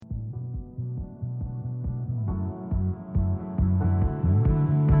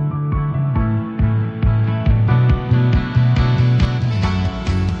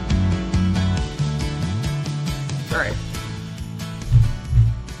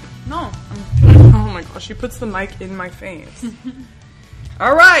No. Oh my gosh, she puts the mic in my face.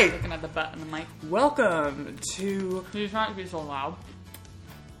 All right. Looking at the butt and the mic. Welcome to... You just not to be so loud.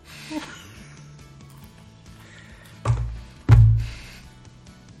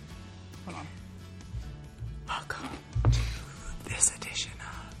 Hold on. Welcome to this edition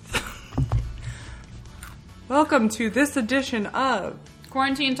of... Welcome to this edition of...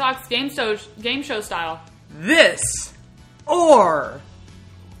 Quarantine Talks game show style. This or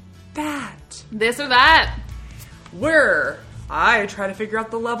that. This or that. Where I try to figure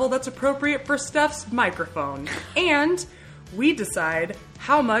out the level that's appropriate for Steph's microphone. And we decide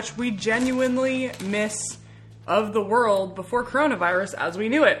how much we genuinely miss of the world before coronavirus as we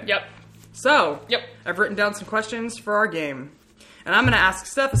knew it. Yep. So, Yep. I've written down some questions for our game. And I'm going to ask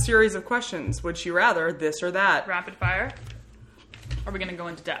Steph a series of questions. Would she rather this or that? Rapid fire. Are we going to go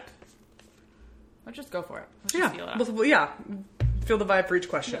into depth? Let's just go for it. Let's just feel it out. Yeah. Feel the vibe for each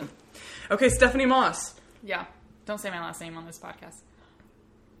question. Yeah. Okay, Stephanie Moss. Yeah. Don't say my last name on this podcast.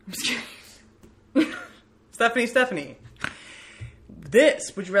 I'm just kidding. Stephanie.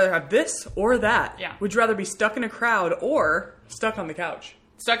 This. Would you rather have this or that? Yeah. Would you rather be stuck in a crowd or stuck on the couch?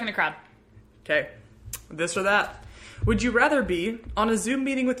 Stuck in a crowd. Okay. This or that. Would you rather be on a Zoom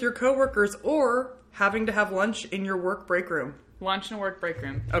meeting with your coworkers or having to have lunch in your work break room? Lunch in a work break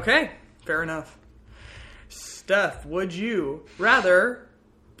room. Okay. Fair enough. Steph, would you rather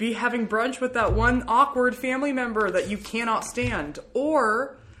be having brunch with that one awkward family member that you cannot stand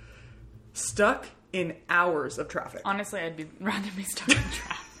or stuck in hours of traffic? Honestly, I'd rather be stuck in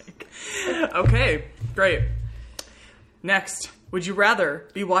traffic. Okay, great. Next, would you rather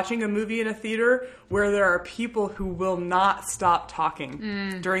be watching a movie in a theater where there are people who will not stop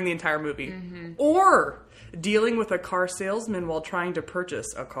talking during the entire movie? Or dealing with a car salesman while trying to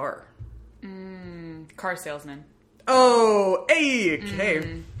purchase a car? Car salesman. Oh, hey,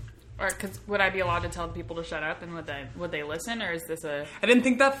 okay. Or cause would I be allowed to tell people to shut up and would they listen, or is this a... I didn't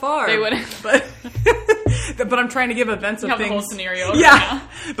think that far. They wouldn't. But, but I'm trying to give events of You have things. the whole scenario. Yeah,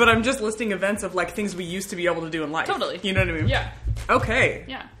 but I'm just listing events of like things we used to be able to do in life. Totally. You know what I mean? Yeah. Okay.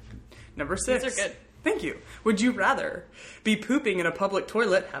 Yeah. Number 6. These are good. Thank you. Would you rather be pooping in a public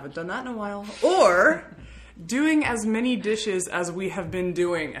toilet, haven't done that in a while, or doing as many dishes as we have been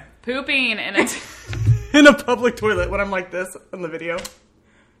doing Pooping in a... in a public toilet when I'm like this in the video?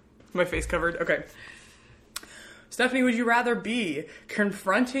 My face covered. Okay. Stephanie, would you rather be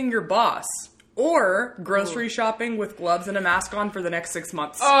confronting your boss or grocery shopping with gloves and a mask on for the next 6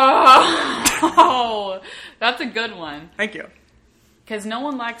 months? Oh, that's a good one. Thank you. Because no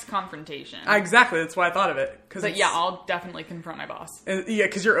one likes confrontation. Exactly. That's why I thought of it. But yeah, I'll definitely confront my boss. Yeah,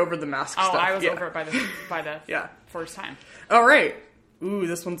 because you're over the mask Oh, stuff. I was Yeah. over it by the Yeah. first time. All right. Ooh,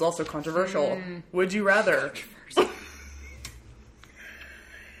 this one's also controversial. Would you rather...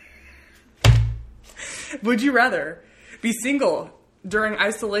 Would you rather be single during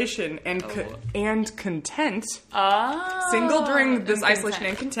isolation and content? Single during this isolation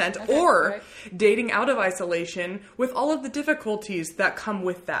and content, Okay, or right. dating out of isolation with all of the difficulties that come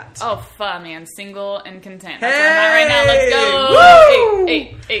with that? Oh, man. Single and content. Hey! That's where I'm at right now. Let's go.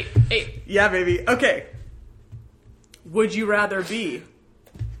 Woo! Eight. Yeah, baby. Okay. Would you rather be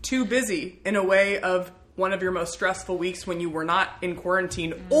too busy in a way of one of your most stressful weeks when you were not in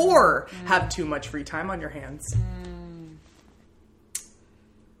quarantine or have too much free time on your hands?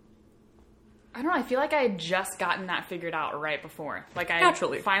 I don't know. I feel like I had just gotten that figured out right before. Like I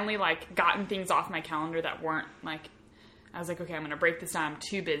Naturally. finally like gotten things off my calendar that weren't like, I was like, okay, I'm going to break this down. I'm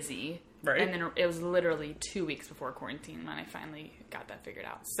too busy. Right. And then it was literally 2 weeks before quarantine and I finally got that figured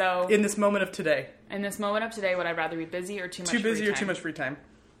out. So In this moment of today. in this moment of today, would I rather be busy or too much Too busy free or time? too much free time?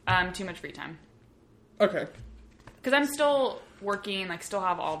 Too much free time. Okay. Because I'm still working, like still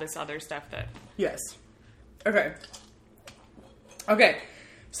have all this other stuff that... Yes. Okay. Okay.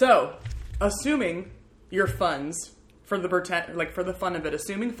 So, assuming your funds for the for the fun of it,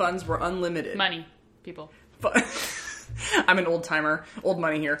 assuming funds were unlimited. Money, people. I'm an old timer, old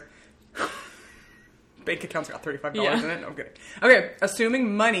money here. Bank account's got $35 Yeah. in it. No, I'm kidding. Okay,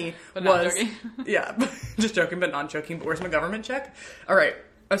 assuming money But not was... joking. Yeah, just joking, but not joking. But where's my government check? All right,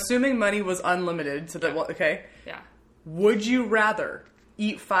 assuming money was unlimited, so that, okay. Yeah. Would you rather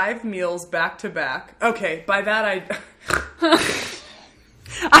eat 5 meals back to back? Okay, by that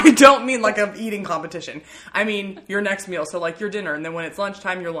I don't mean like an eating competition. I mean your next meal, so like your dinner, and then when it's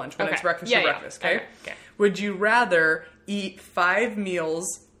lunchtime, your lunch. When Okay. it's breakfast, Yeah, your yeah. breakfast. Okay? Okay. Would you rather eat 5 meals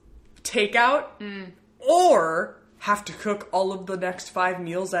takeout or have to cook all of the next 5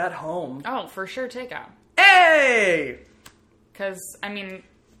 meals at home? Oh, for sure takeout. Hey! Because, I mean,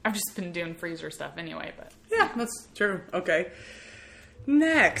 I've just been doing freezer stuff anyway, but... Yeah, that's true. Okay.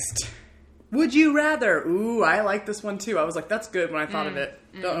 Next. Would you rather? Ooh, I like this one too. I was like, that's good when I thought of it.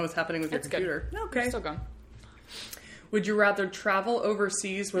 Don't know what's happening with your computer. Good. Okay. Still going. Would you rather travel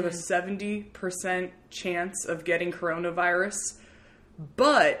overseas with a 70% chance of getting coronavirus,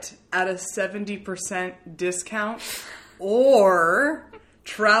 but at a 70% discount, or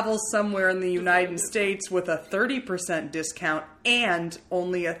travel somewhere in the United States with a 30% discount and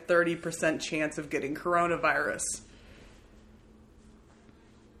only a 30% chance of getting coronavirus?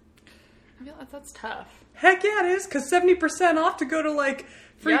 I feel like that's tough. Heck yeah, it is, because 70% off to go to like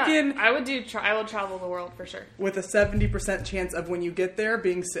freaking... Yeah, I will travel the world for sure. With a 70% chance of when you get there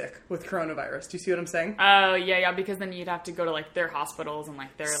being sick with coronavirus. Do you see what I'm saying? Oh, yeah, because then you'd have to go to like their hospitals and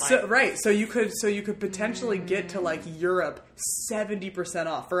like their like... Right, so you could potentially get to like Europe 70%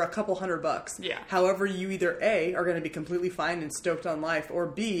 off for a couple $100. Yeah. However, you either A, are going to be completely fine and stoked on life, or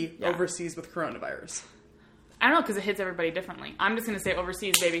B, overseas with coronavirus. I don't know, because it hits everybody differently. I'm just going to say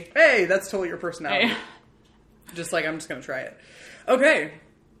overseas, baby. Hey, that's totally your personality. Hey. Just like I'm just going to try it. Okay.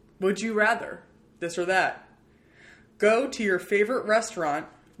 Would you rather, this or that, go to your favorite restaurant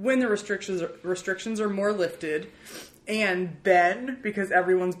when the restrictions are more lifted, and then, because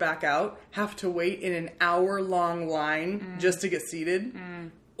everyone's back out, have to wait in an hour-long line just to get seated,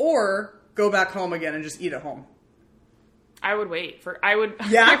 or go back home again and just eat at home? I would wait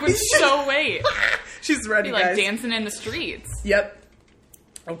Yeah? I would so wait. She's ready, Be like guys. dancing in the streets. Yep.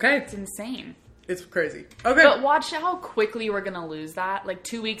 Okay. It's insane. It's crazy. Okay. But watch how quickly we're going to lose that. Like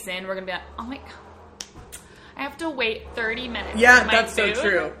 2 weeks in, we're going to be like, oh my God, I have to wait 30 minutes. Yeah, for my that's so food.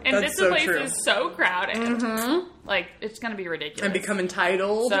 true. And That's this so place true. is so crowded. Mm-hmm. Like, it's going to be ridiculous. And become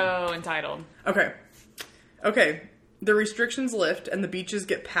entitled. So entitled. Okay. The restrictions lift and the beaches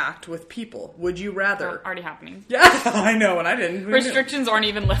get packed with people. Would you rather... Already happening. Yeah, I know, and I didn't. Who Restrictions aren't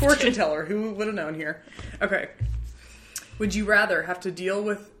even lifted. Fortune teller. Who would have known here? Okay. Would you rather have to deal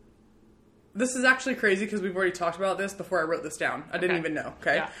with... This is actually crazy because we've already talked about this before I wrote this down. I didn't even know,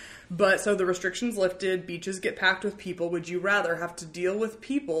 okay? Yeah. But, so the restrictions lifted, beaches get packed with people. Would you rather have to deal with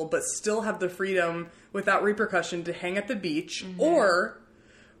people but still have the freedom without repercussion to hang at the beach, or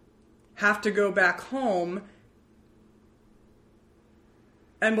have to go back home?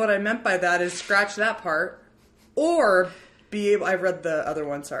 And what I meant by that is scratch that part, or be able, I read the other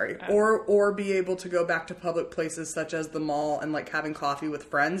one, sorry, or be able to go back to public places such as the mall and like having coffee with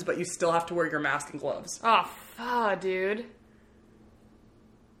friends, but you still have to wear your mask and gloves. Oh, dude.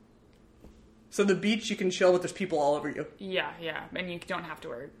 So the beach you can chill, but there's people all over you. Yeah. And you don't have to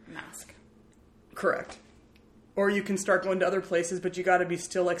wear a mask. Correct. Or you can start going to other places, but you gotta be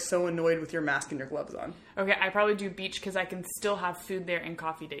still like so annoyed with your mask and your gloves on. Okay, I probably do beach because I can still have food there and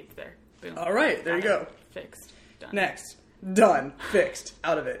coffee dates there. Boom. All right, there you go. Fixed. Done. Next. Done. Fixed.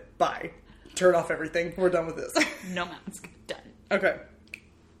 Out of it. Bye. Turn off everything. We're done with this. No mask. Done. Okay.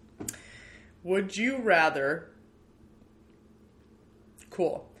 Would you rather...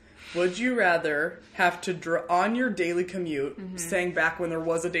 Cool. Would you rather have to on your daily commute, saying back when there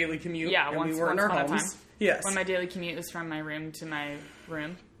was a daily commute, Yeah, and once we were in our upon a homes. time. Yes. When my daily commute is from my room to my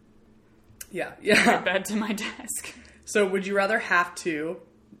room. Yeah. My bed to my desk. So would you rather have to,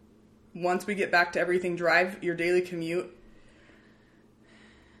 once we get back to everything, drive your daily commute,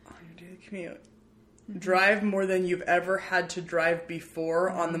 drive more than you've ever had to drive before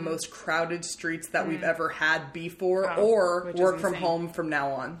on the most crowded streets that we've ever had before, or work from home from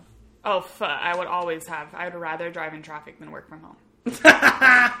now on? Oh, I would rather drive in traffic than work from home.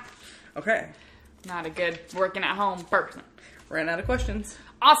 Okay. Not a good working at home person. Ran out of questions.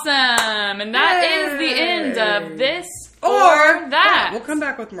 Awesome! And that is the end of this or that. Yeah, we'll come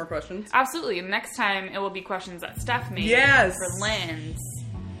back with more questions. Absolutely. Next time it will be questions that Steph made for Lynn's.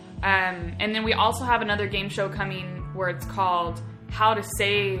 And then we also have another game show coming where it's called How to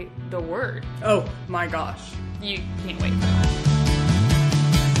Say the Word. Oh my gosh. You can't wait for that.